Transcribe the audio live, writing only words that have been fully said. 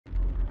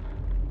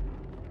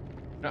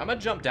No, I'm gonna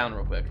jump down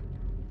real quick.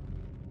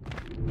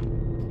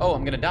 Oh,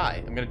 I'm gonna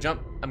die. I'm gonna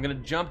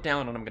jump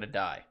down and I'm gonna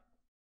die.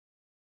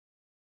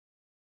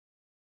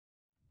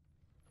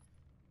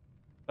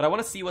 But I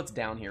want to see what's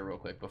down here real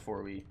quick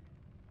before we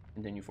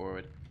continue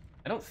forward.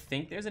 I don't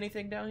think there's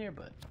anything down here,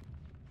 but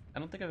I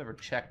don't think I've ever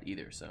checked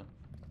either, so.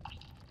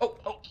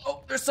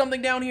 Oh, there's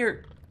something down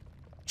here.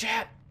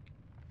 Chat.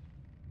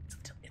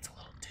 It's a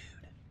little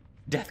dude.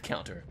 Death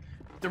counter.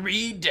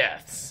 3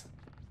 deaths.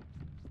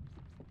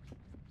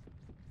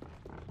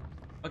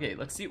 Okay,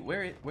 let's see,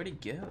 where'd he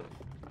go?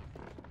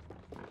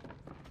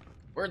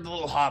 Where'd the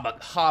little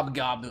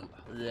hobgoblin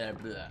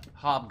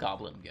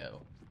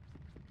go?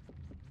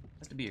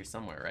 Has to be here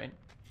somewhere, right?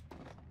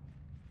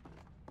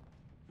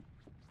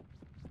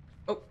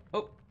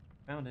 Oh,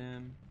 found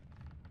him.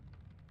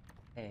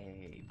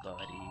 Hey,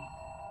 buddy.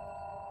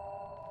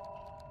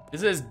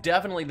 This is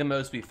definitely the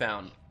most we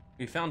found.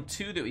 We found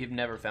 2 that we've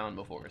never found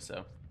before,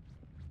 so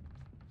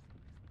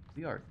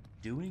we are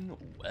doing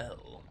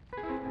well.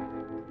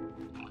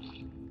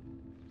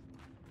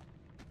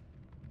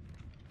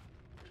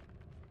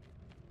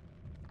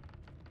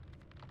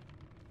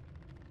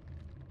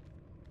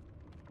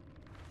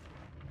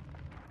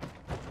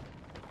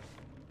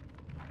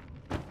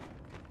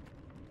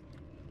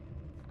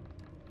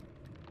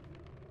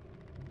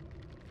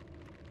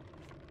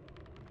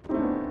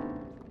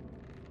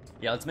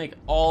 Yeah, let's make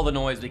all the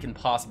noise we can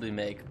possibly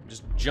make.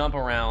 Just jump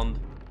around.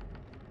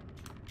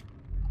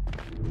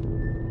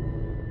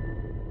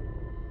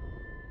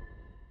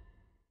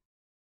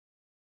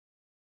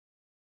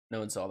 No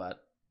one saw that.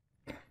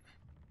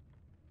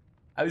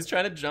 I was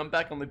trying to jump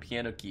back on the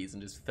piano keys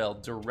and just fell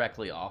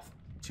directly off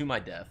to my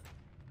death.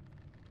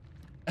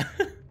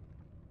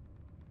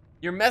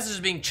 Your message is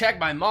being checked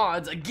by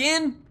mods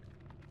again?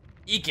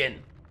 Ekin.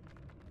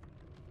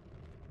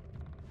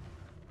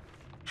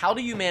 How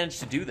do you manage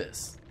to do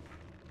this?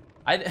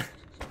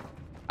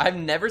 I've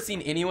never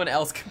seen anyone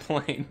else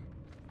complain.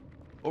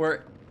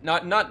 Or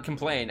not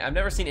complain. I've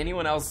never seen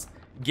anyone else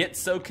get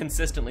so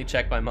consistently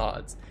checked by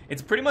mods.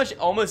 It's pretty much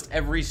almost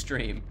every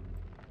stream.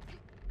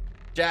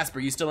 Jasper,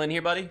 you still in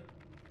here, buddy?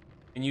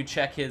 Can you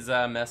check his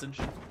message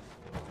and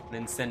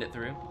then send it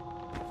through?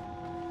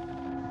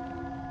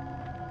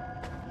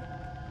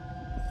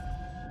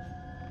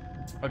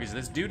 Okay, so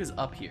this dude is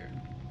up here.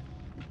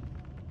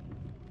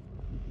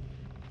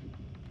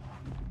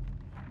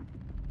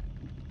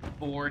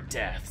 Four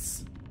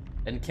deaths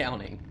and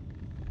counting.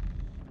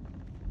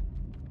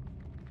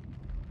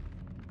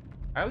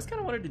 I always kind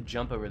of wanted to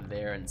jump over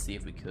there and see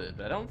if we could,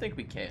 but I don't think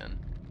we can.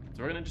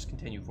 So we're gonna just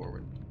continue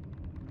forward.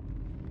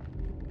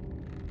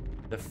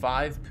 The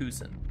 5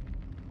 Poosin.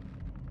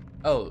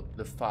 Oh,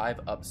 the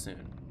 5 up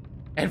soon.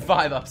 And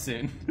 5 up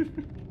soon.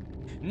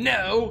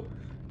 No!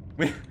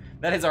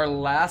 That is our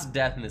last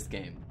death in this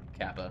game,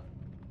 Kappa.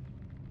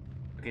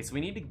 Okay, so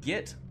we need to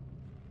get...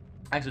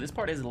 Actually, this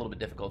part is a little bit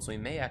difficult, so we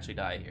may actually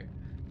die here.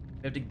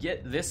 We have to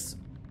get this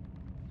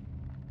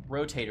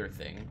rotator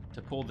thing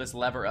to pull this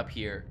lever up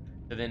here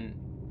to then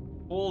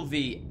pull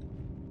the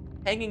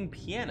hanging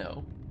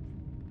piano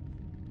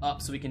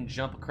up so we can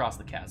jump across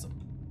the chasm.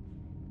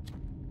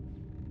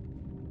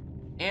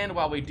 And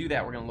while we do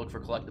that, we're going to look for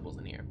collectibles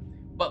in here.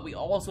 But we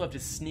also have to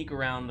sneak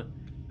around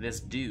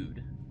this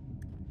dude.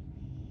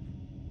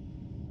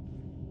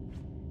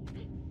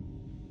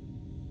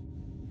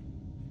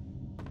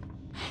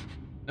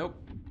 Nope.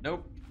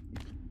 Nope.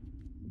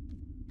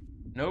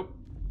 Nope.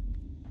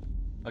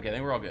 Okay, I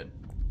think we're all good.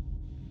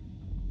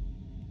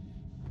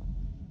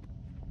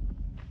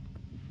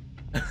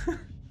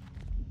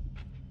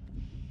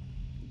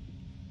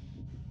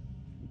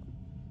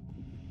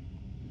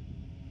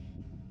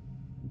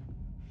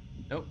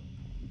 Nope.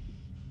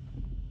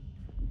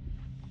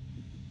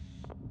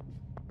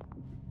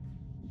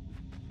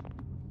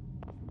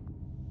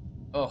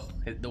 Oh,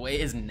 the way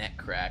his neck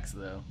cracks,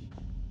 though.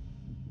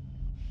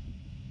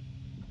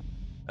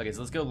 Okay, so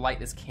let's go light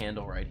this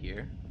candle right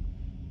here.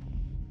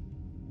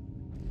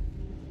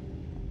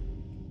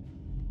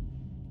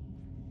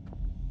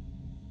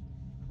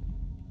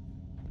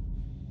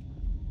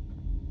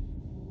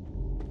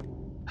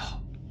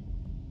 Oh.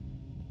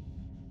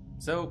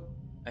 So,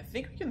 I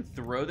think we can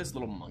throw this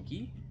little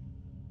monkey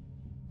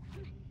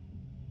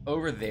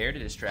over there to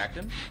distract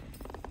him.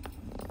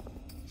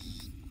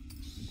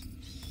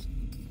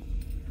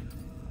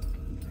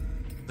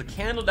 The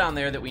candle down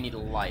there that we need to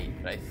light,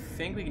 but I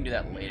think we can do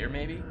that later,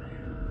 maybe.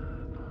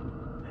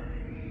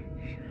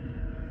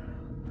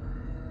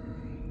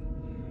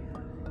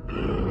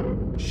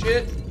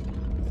 Shit.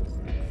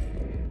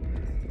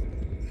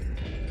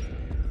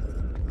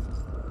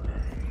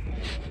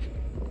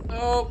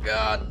 Oh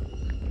god.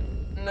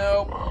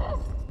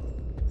 No.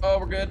 Oh,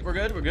 we're good. We're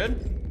good. We're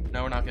good.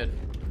 No, we're not good.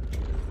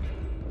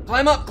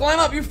 Climb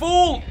up, you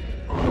fool!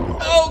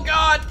 Oh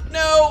god,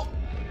 no.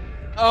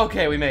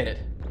 Okay, we made it.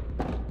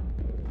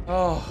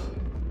 Oh.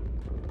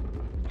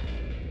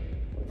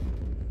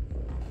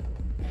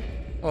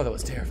 Oh, that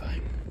was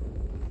terrifying.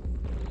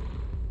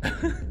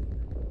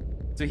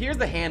 So here's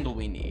the handle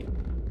we need.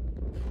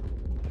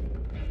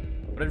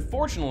 But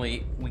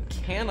unfortunately, we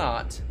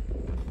cannot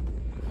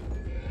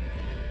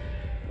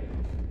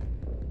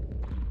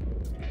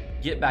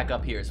get back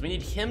up here. So we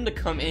need him to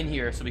come in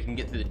here so we can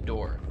get through the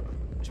door.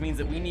 Which means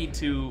that we need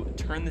to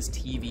turn this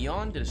TV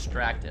on to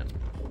distract him.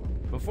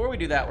 Before we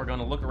do that, we're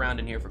gonna look around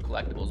in here for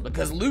collectibles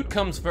because loot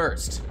comes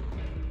first.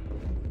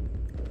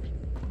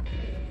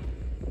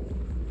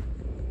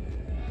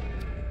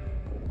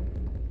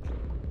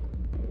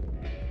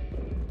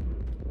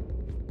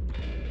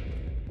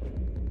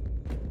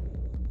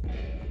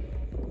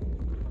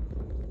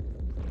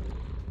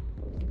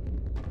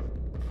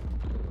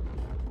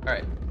 All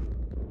right.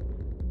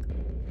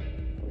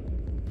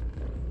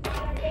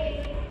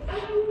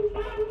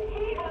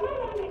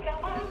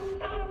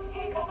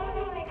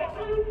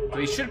 So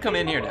he should come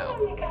in here now.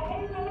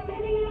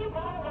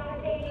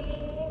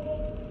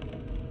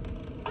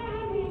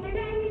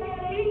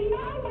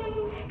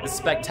 The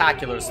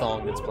spectacular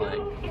song that's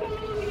playing.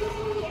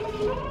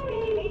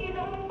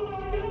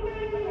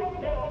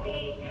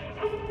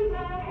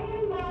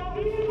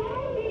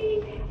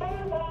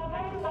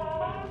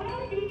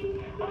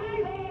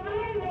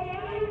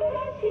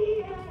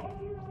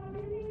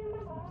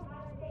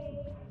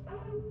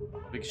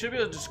 We should be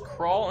able to just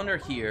crawl under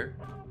here,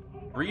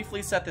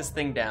 briefly set this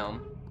thing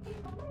down,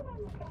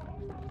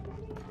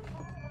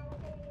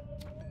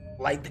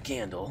 light the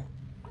candle.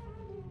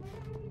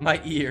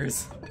 My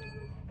ears.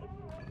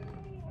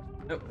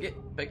 No,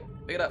 pick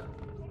it up.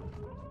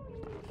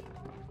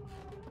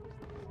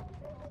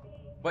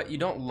 What, you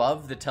don't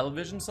love the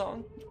television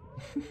song?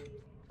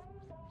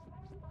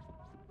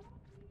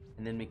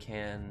 And then we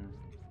can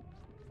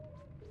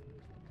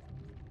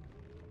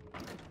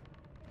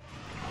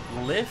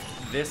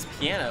lift this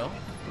piano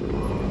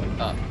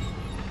up.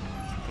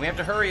 We have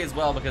to hurry as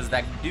well because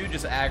that dude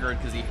just aggroed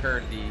because he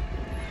heard the...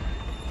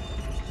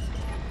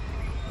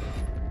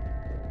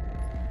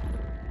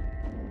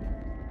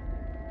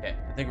 Okay,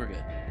 I think we're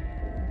good.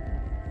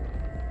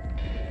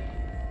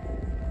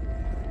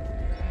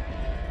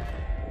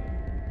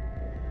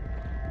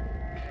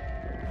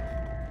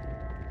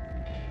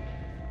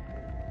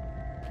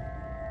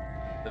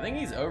 I think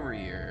he's over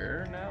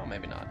here now,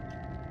 maybe not.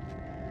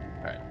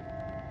 All right.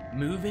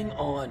 Moving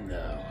on,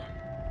 though.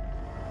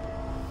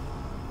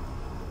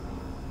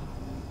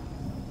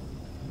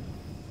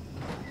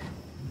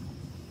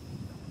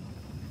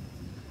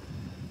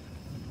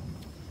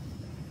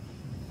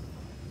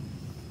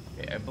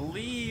 Okay, I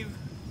believe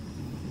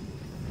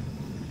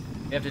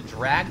we have to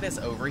drag this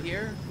over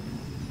here,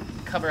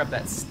 cover up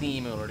that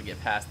steam in order to get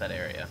past that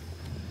area.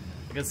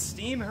 Because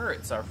steam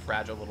hurts our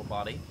fragile little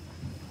body.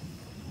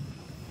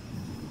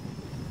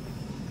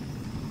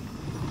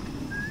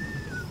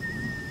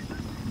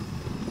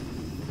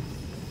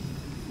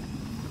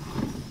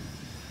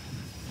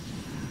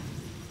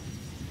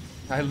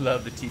 I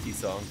love the TT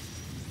song.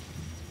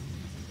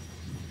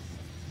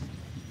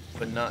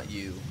 But not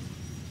you.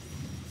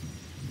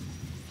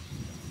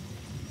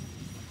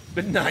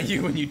 But not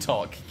you when you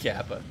talk,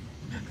 Kappa.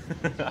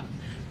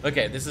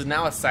 Okay, this is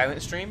now a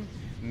silent stream.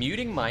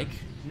 Muting mic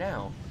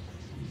now.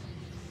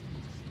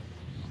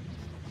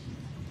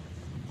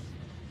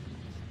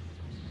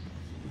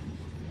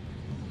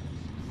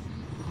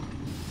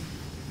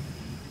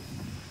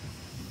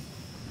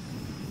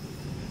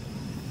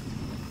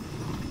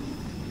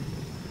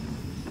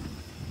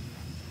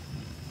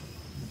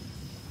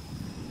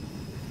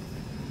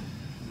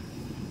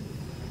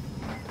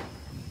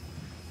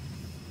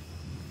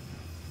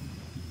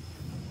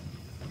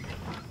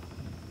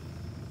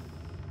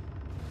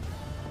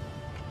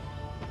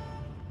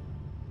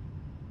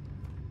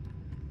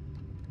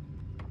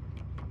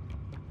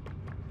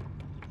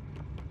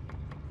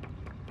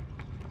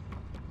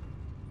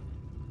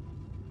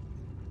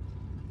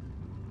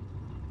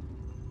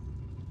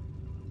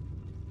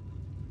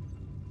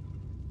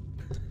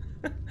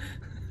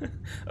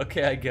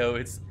 Okay, I go.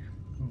 It's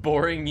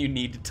boring. You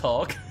need to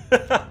talk.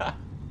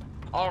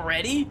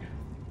 Already?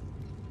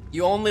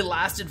 You only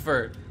lasted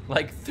for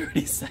like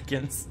 30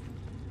 seconds.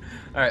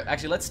 All right,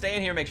 actually, let's stay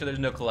in here and make sure there's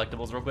no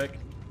collectibles real quick.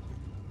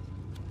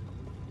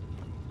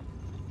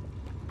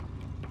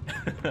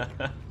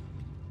 I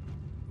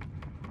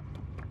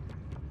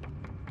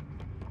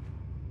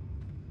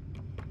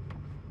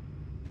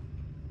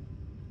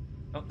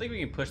don't think we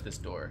can push this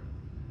door.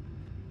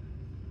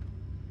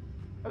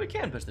 Oh, we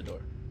can push the door.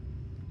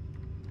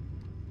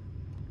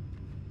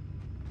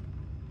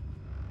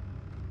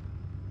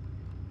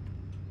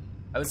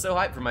 I was so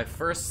hyped for my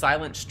first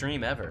silent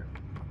stream ever.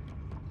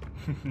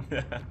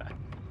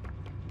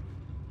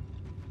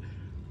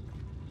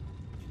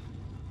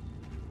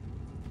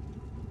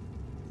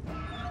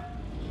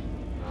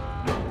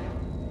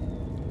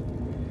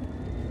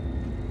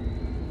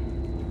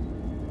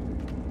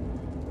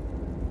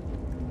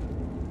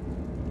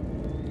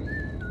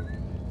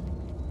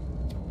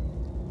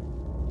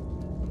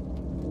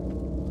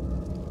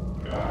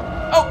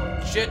 Oh,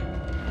 shit.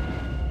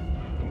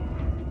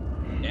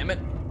 Damn it.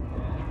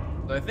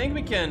 So I think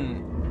we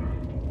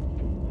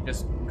can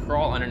just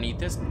crawl underneath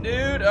this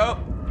dude. Oh.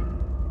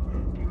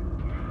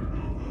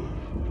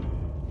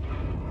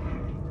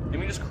 Can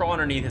we just crawl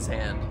underneath his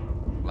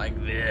hand?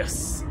 Like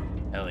this.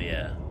 Hell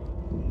yeah.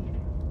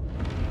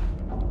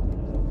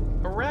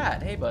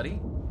 rat. Hey, buddy.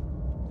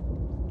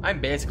 I'm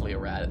basically a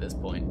rat at this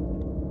point.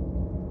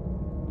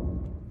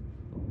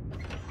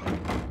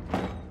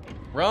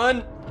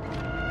 Run!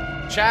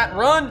 Chat,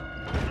 run!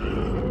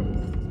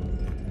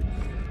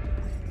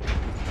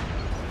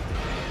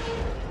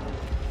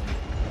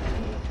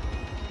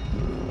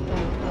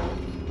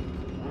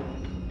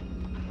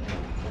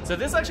 So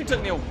this actually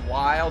took me a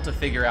while to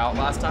figure out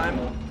last time.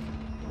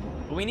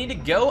 But we need to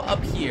go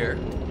up here.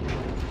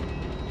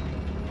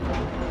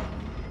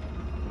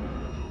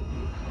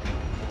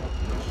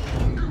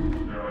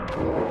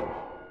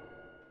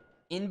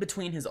 In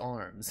between his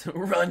arms.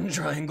 Run,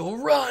 triangle,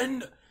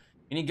 run!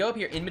 You need to go up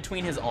here in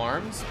between his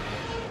arms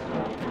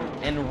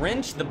and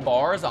wrench the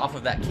bars off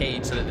of that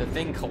cage so that the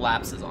thing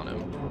collapses on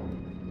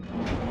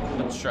him.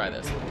 Let's try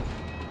this.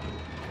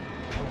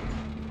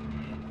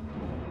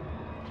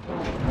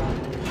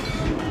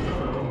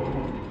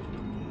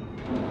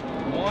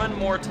 One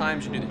more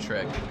time should do the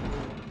trick.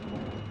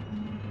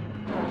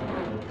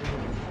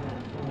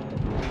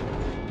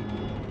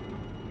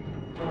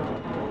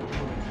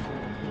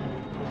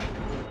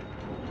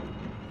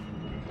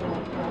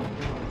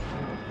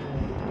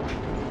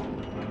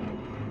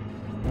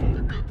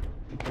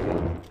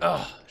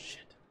 Oh,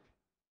 shit.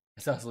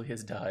 Isoscele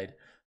has died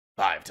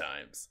 5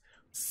 times.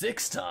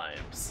 6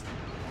 times.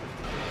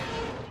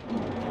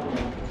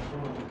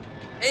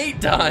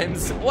 8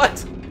 times?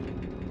 What?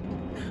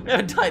 We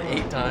haven't died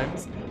 8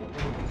 times.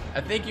 I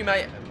think you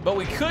might, but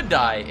we could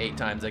die 8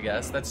 times, I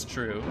guess. That's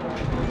true.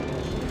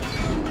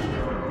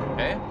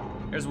 Okay,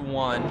 there's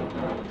 1.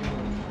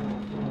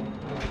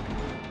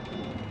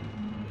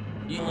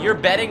 You're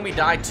betting we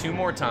die 2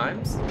 more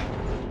times?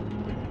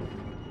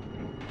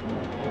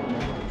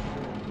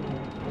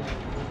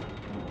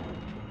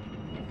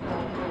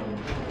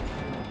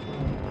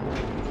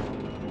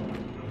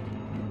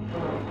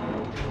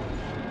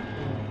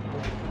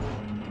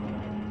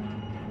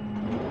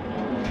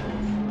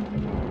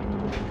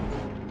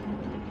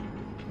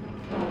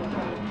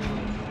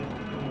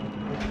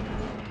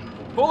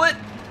 Pull it!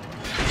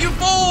 You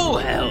fool!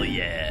 Hell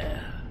yeah!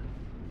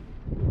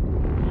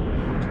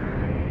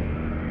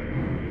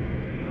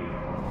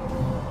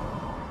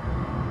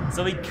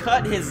 So he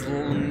cut his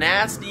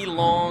nasty,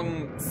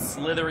 long,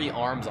 slithery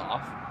arms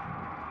off,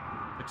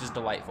 which is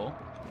delightful.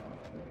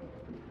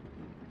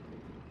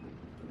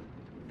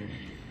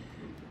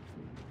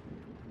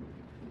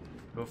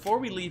 Before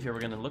we leave here,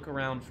 we're gonna look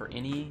around for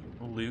any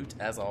loot,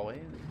 as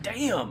always.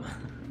 Damn!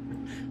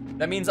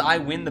 That means I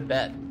win the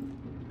bet.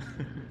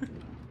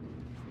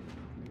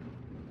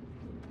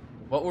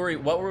 What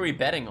were we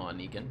betting on,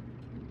 Negan?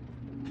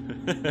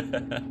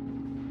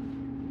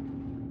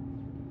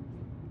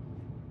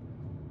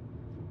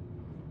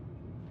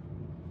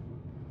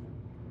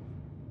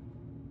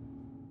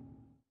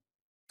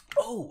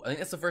 Oh, I think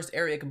that's the first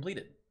area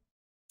completed.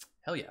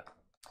 Hell yeah.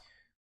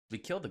 We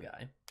killed the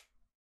guy.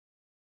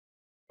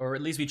 Or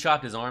at least we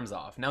chopped his arms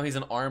off. Now he's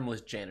an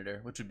armless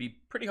janitor, which would be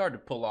pretty hard to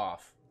pull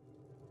off.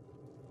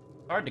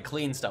 Hard to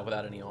clean stuff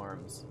without any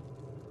arms.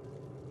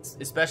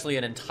 Especially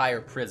an entire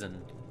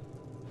prison.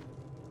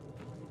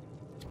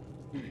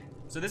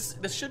 So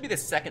this should be the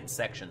second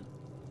section.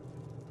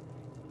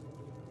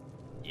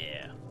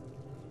 Yeah.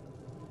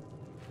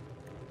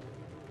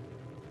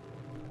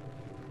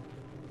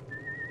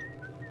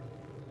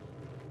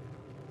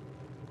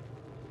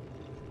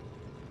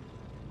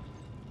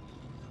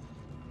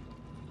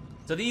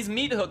 So these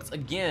meat hooks,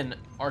 again,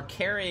 are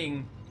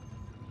carrying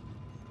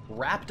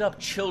wrapped up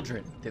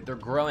children that they're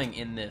growing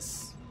in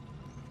this.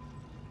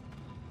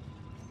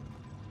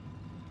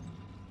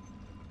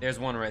 There's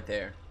one right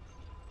there.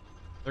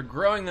 They're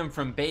growing them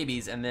from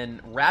babies and then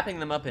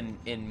wrapping them up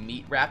in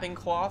meat wrapping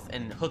cloth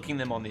and hooking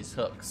them on these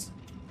hooks.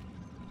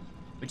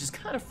 Which is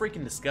kind of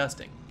freaking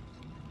disgusting.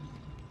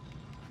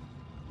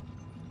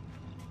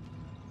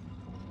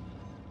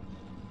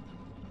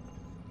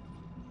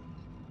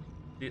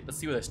 Let's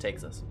see where this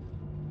takes us.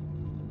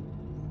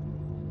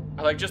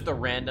 I like just the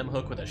random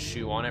hook with a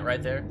shoe on it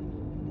right there.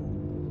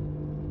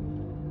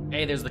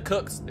 Hey, there's the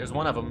cooks. There's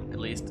one of them, at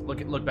least.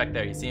 Look back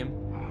there. You see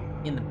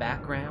him? In the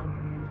background.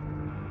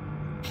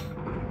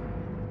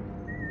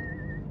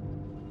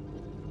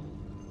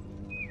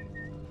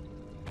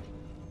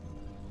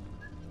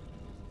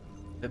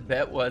 The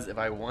bet was, if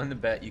I won the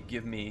bet, you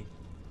give me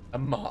a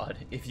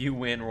mod. If you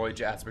win, Roy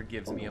Jasper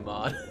gives me a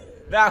mod.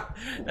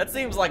 That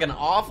seems like an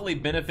awfully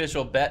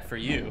beneficial bet for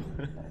you.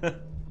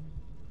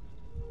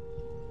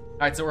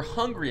 Alright, so we're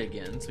hungry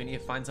again, so we need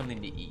to find something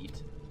to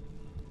eat.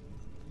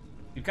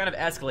 We've kind of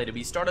escalated.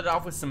 We started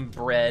off with some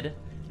bread,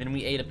 then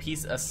we ate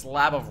a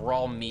slab of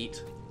raw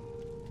meat.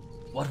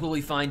 What will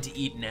we find to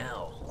eat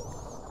now?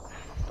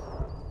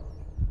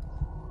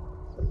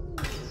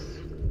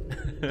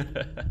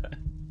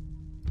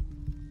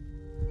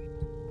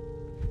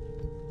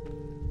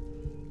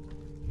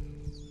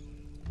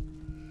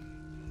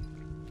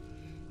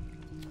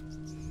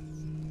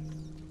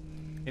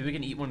 Maybe we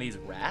can eat one of these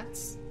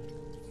rats?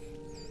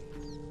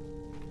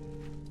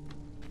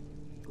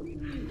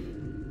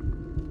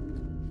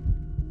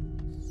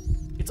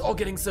 It's all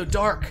getting so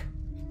dark.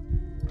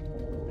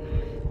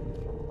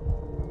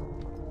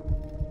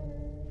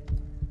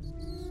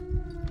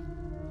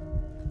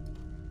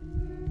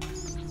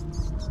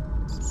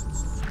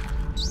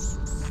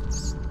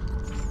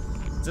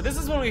 So this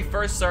is when we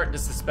first start to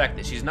suspect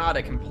that she's not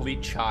a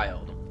complete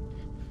child.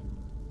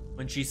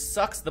 When she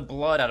sucks the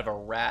blood out of a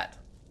rat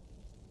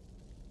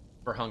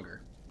for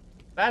hunger.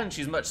 That and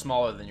she's much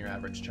smaller than your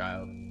average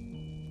child.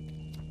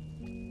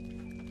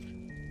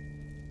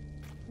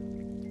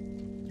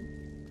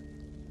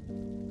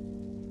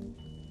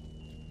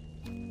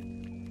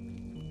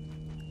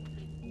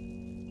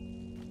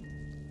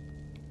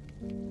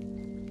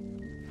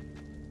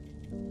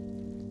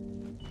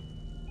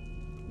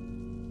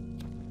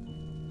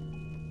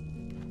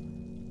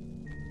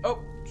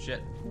 Oh,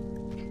 shit.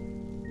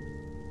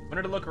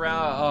 Wanted to look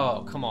around.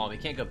 Oh, come on. We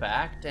can't go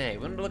back? Dang,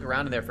 we wanted to look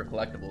around in there for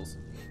collectibles.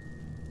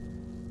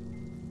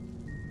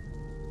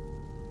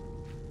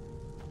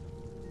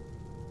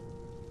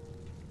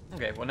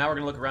 Okay, well now we're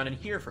gonna look around in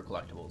here for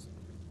collectibles.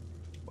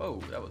 Whoa,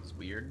 that was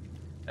weird.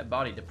 That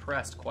body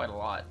depressed quite a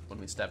lot when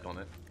we stepped on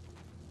it.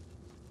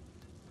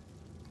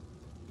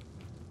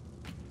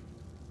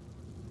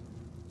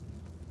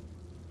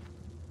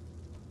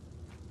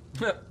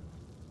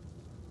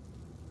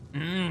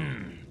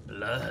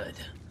 Blood.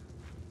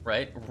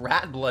 Right?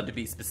 Rat blood to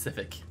be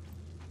specific.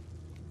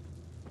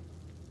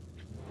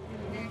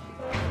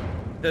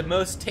 The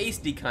most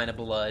tasty kind of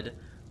blood.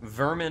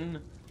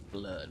 Vermin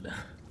blood.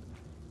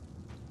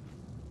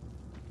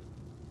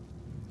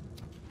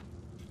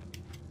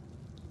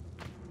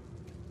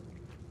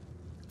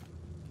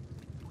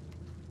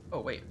 Oh,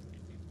 wait.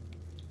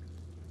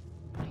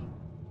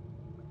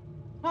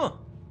 Huh.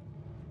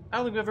 I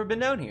don't think we've ever been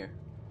down here.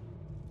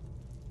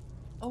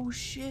 Oh,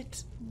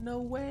 shit. No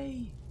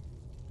way.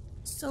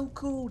 So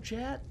cool,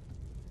 chat.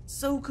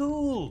 So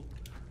cool.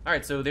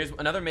 Alright, so there's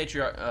another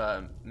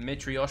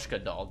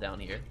Matryoshka doll down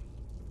here.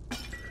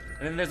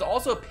 And then there's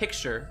also a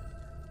picture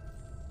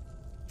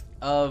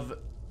of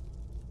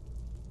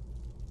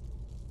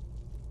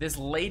this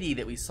lady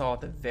that we saw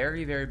at the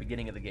very, very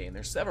beginning of the game.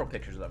 There's several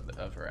pictures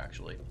of her,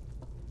 actually.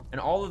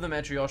 And all of the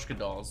Matryoshka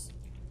dolls,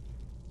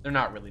 they're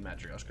not really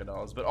Matryoshka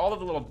dolls, but all of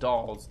the little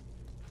dolls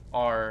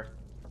are,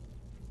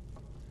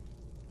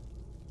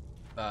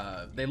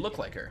 they look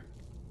like her.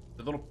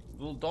 The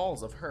little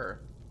dolls of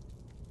her.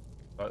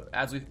 But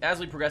as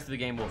we progress through the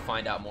game, we'll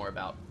find out more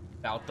about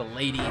the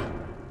lady,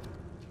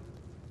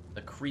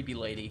 the creepy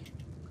lady.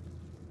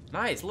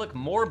 Nice, look,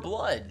 more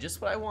blood,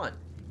 just what I want.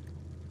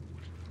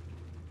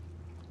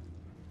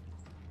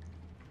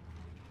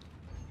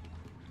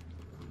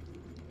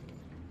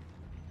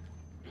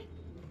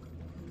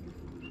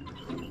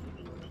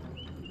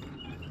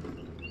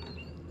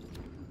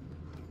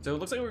 So it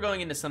looks like we're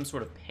going into some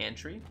sort of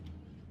pantry,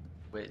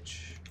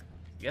 which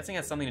I'm guessing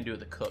has something to do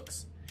with the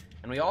cooks.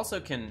 And we also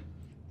can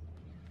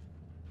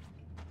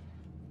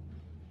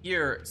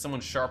hear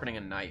someone sharpening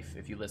a knife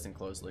if you listen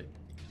closely.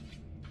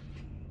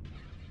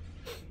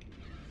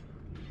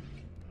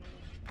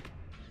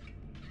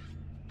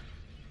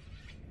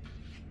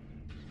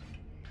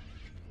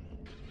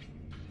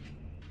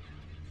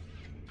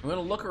 I'm gonna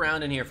look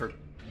around in here for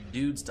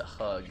dudes to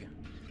hug.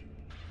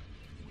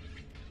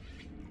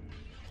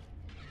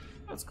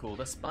 That's cool,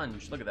 the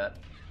sponge, look at that.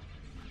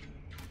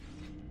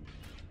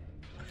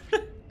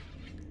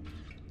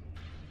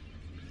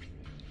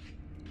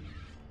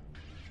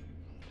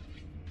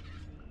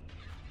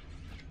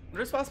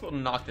 It's possible to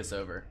knock this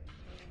over.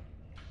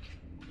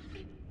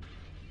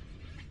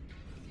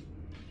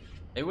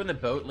 Maybe when the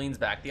boat leans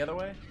back the other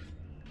way?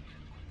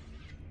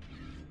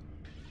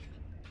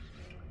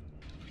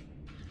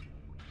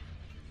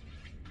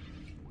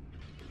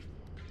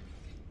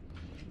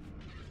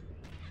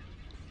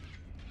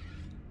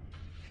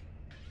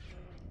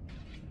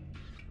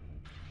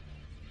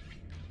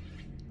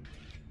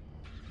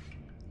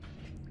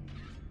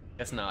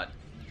 Guess not.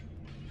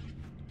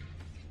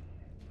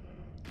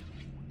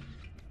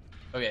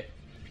 Okay.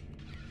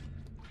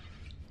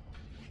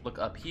 Look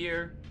up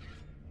here.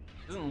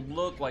 Doesn't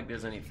look like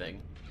there's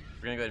anything.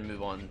 We're gonna go ahead and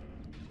move on.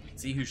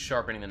 See who's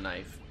sharpening the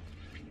knife.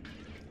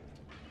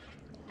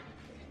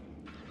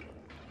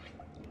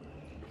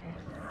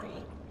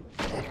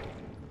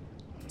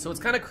 So it's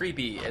kind of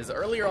creepy, as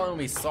earlier on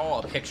we saw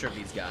a picture of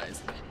these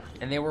guys,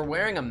 and they were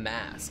wearing a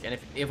mask, and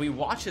if we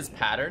watch his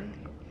pattern,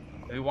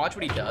 if we watch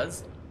what he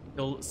does,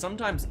 he'll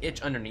sometimes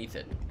itch underneath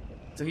it.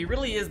 So he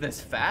really is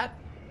this fat,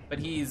 but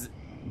he's,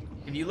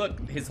 if you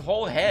look, his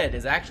whole head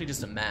is actually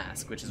just a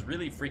mask, which is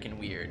really freaking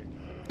weird.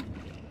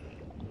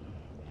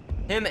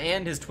 Him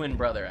and his twin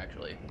brother,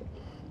 actually.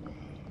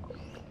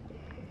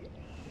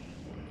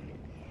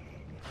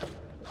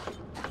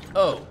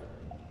 Oh,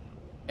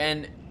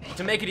 and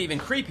to make it even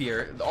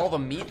creepier, all the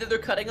meat that they're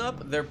cutting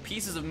up, they're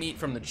pieces of meat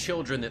from the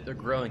children that they're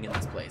growing in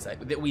this place,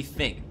 that we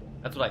think.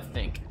 That's what I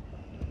think.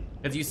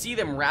 Because you see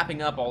them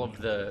wrapping up all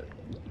of the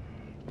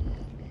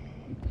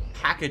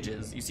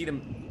packages. You see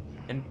them,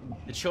 and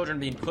the children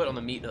being put on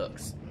the meat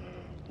hooks.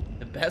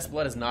 The best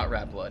blood is not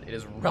rat blood. It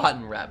is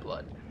rotten rat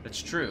blood.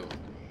 That's true.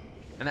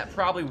 And that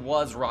probably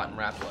was rotten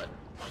rat blood.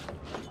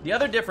 The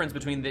other difference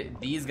between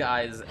these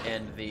guys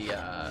and the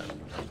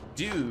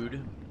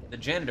dude, the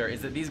janitor,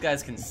 is that these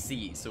guys can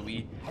see. So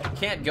we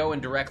can't go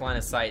in direct line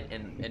of sight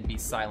and be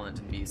silent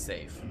and be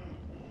safe.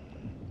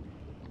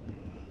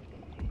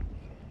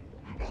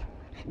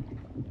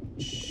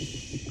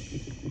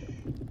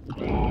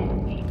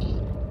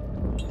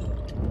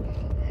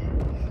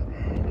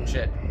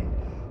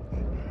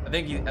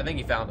 think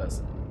he found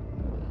us.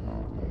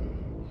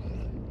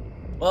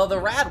 Well, the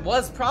rat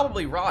was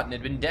probably rotten.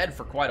 It'd been dead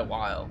for quite a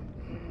while.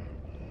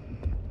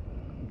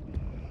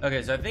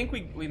 Okay, so I think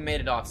we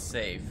made it off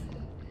safe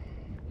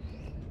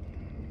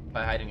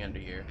by hiding under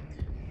here.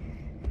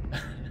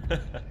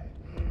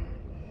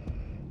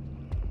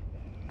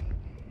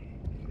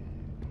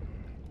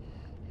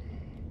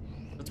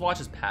 Let's watch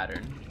his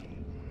pattern.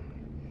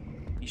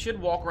 He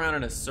should walk around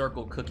in a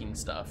circle cooking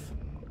stuff.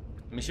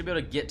 And we should be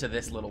able to get to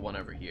this little one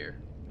over here.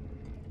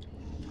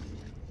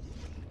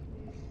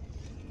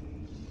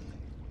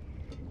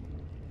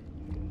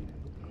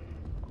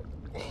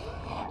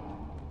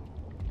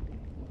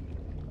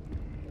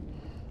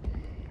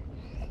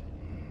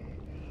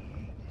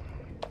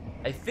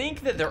 I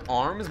think that their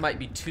arms might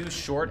be too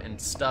short and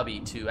stubby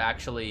to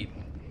actually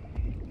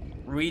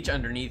reach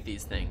underneath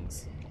these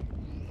things.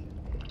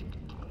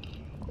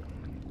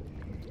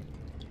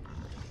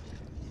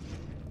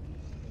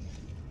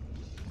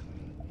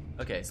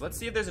 Okay, so let's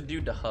see if there's a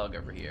dude to hug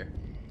over here.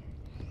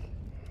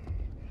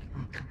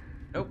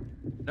 Nope.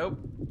 Nope.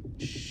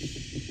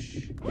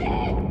 Shh.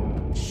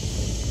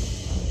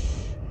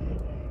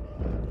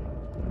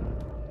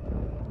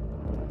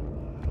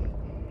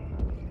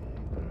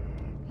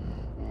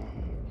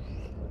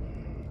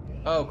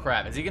 Oh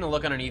crap, is he gonna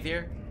look underneath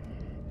here?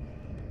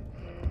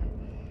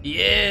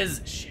 He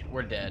is! Shit,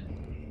 we're dead.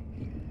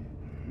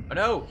 Oh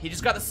no, he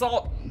just got the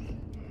salt!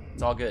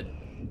 It's all good.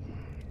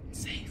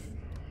 Safe.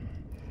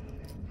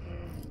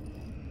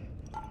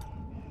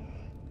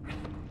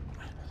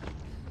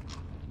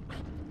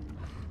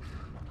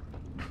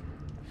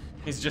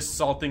 He's just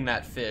salting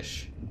that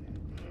fish.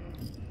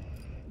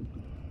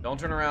 Don't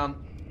turn around.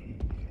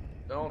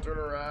 Don't turn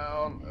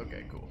around.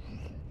 Okay, cool.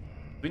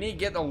 We need to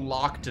get the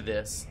lock to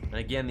this. And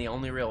again, the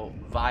only real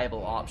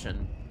viable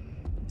option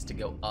is to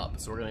go up.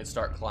 So we're going to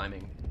start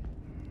climbing.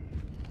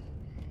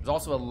 There's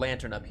also a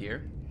lantern up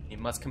here. We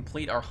must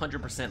complete our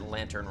 100%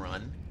 lantern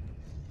run.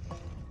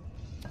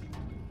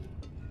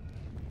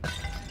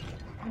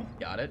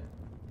 Got it.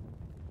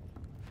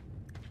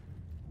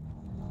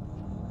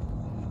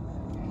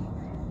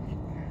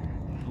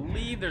 I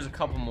believe there's a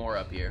couple more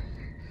up here.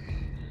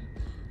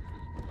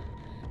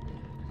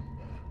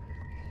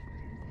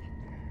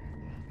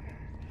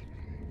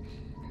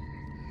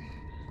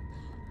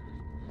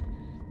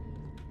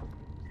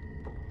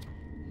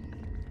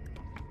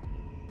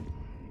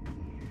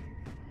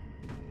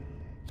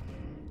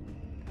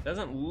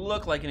 Doesn't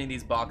look like any of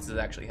these boxes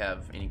actually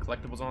have any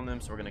collectibles on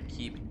them, so we're gonna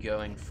keep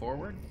going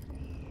forward.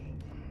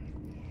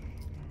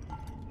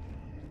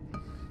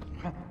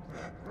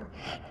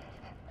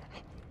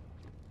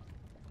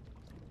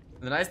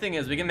 The nice thing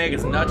is we can make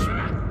as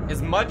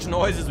much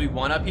noise as we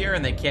want up here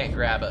and they can't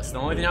grab us. The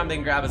only time they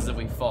can grab us is if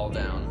we fall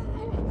down.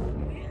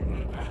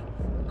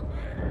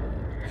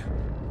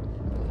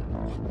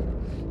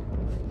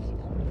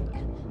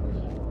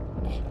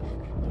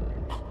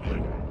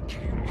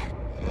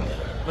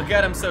 Look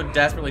at him so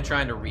desperately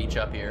trying to reach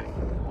up here.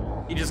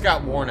 He just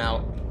got worn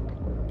out.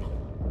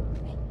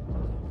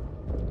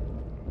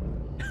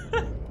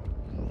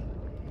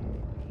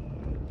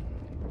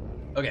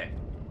 Okay.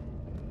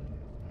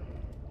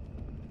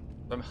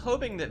 So I'm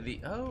hoping that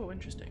the... Oh,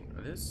 interesting.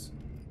 Are these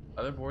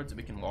other boards that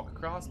we can walk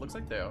across? Looks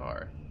like they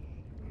are.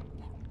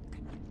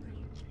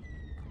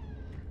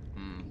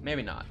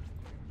 Maybe not.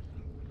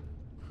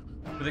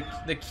 But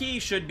the key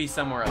should be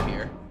somewhere up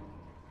here.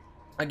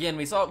 Again,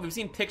 we've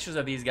seen pictures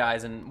of these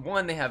guys, and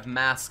one, they have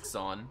masks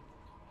on,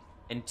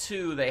 and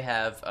two, they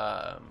have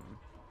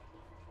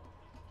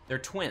they're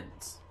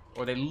twins,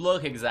 or they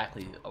look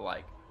exactly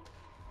alike.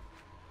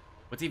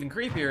 What's even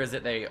creepier is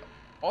that they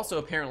also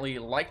apparently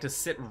like to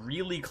sit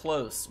really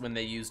close when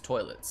they use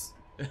toilets.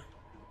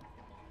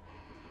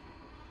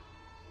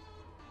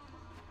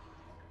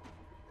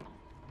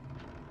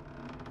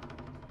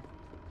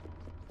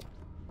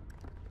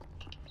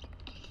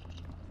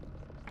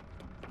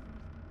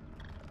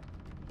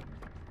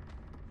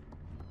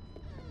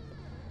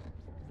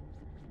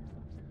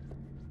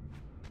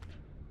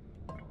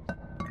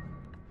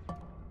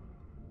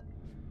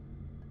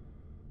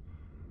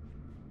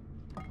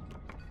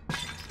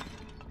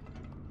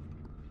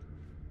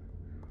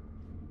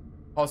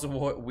 Also,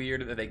 what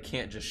weird that they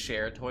can't just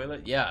share a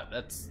toilet. Yeah,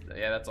 that's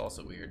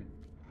also weird.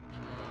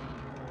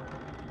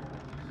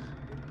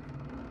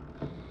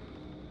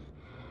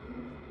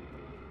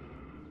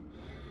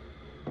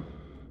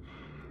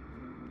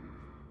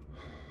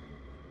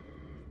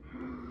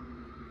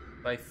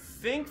 I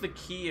think the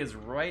key is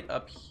right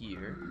up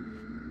here.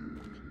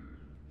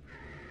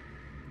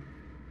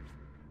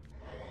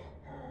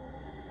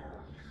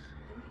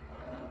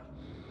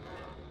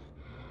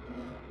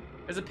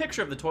 There's a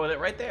picture of the toilet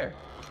right there.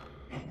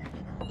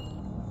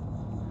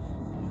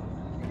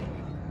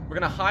 We're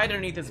gonna hide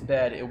underneath this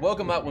bed. It woke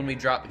him up when we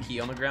dropped the key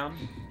on the ground.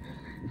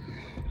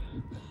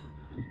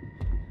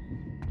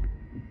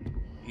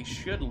 He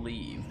should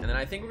leave. And then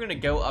I think we're gonna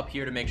go up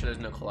here to make sure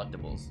there's no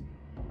collectibles.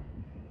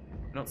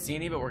 I don't see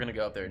any, but we're gonna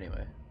go up there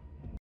anyway.